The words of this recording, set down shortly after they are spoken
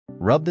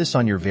Rub this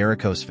on your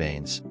varicose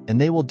veins,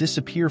 and they will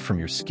disappear from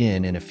your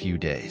skin in a few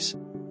days.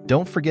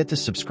 Don't forget to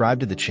subscribe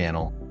to the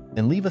channel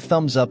and leave a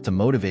thumbs up to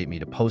motivate me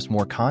to post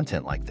more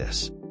content like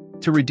this.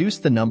 To reduce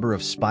the number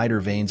of spider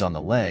veins on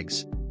the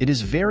legs, it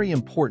is very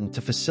important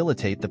to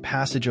facilitate the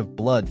passage of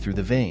blood through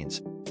the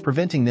veins,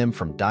 preventing them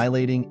from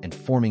dilating and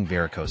forming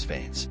varicose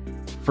veins.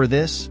 For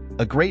this,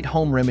 a great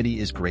home remedy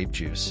is grape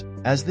juice,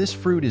 as this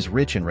fruit is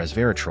rich in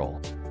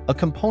resveratrol, a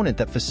component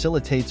that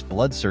facilitates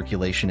blood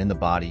circulation in the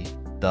body,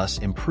 thus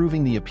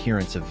improving the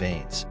appearance of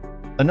veins.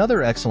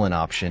 Another excellent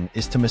option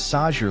is to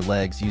massage your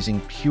legs using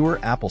pure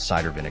apple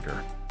cider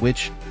vinegar,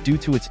 which, due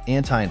to its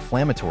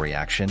anti-inflammatory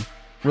action,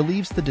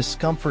 relieves the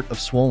discomfort of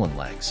swollen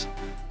legs.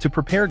 To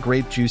prepare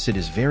grape juice, it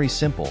is very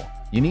simple.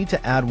 You need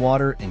to add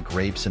water and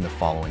grapes in the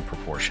following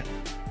proportion: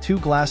 2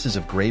 glasses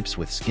of grapes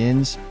with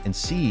skins and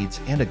seeds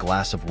and a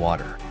glass of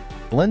water.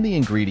 Blend the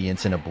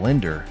ingredients in a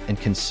blender and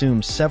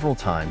consume several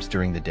times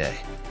during the day.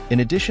 In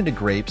addition to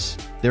grapes,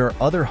 there are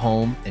other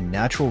home and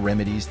natural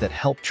remedies that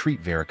help treat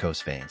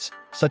varicose veins,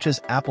 such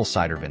as apple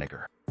cider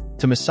vinegar.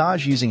 To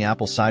massage using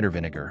apple cider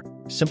vinegar,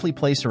 simply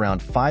place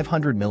around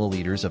 500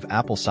 milliliters of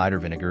apple cider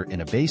vinegar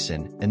in a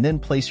basin and then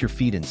place your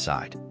feet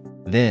inside.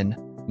 Then,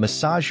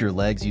 massage your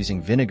legs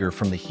using vinegar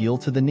from the heel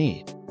to the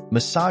knee,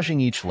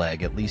 massaging each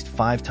leg at least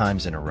 5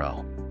 times in a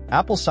row.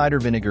 Apple cider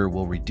vinegar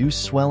will reduce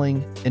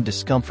swelling and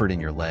discomfort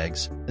in your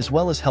legs, as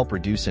well as help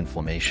reduce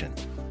inflammation.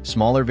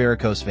 Smaller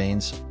varicose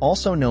veins,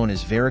 also known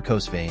as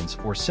varicose veins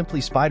or simply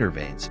spider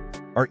veins,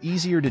 are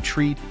easier to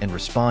treat and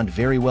respond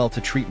very well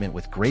to treatment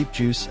with grape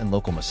juice and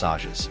local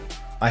massages.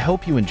 I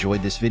hope you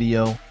enjoyed this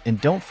video, and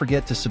don't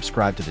forget to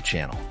subscribe to the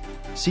channel.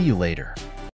 See you later.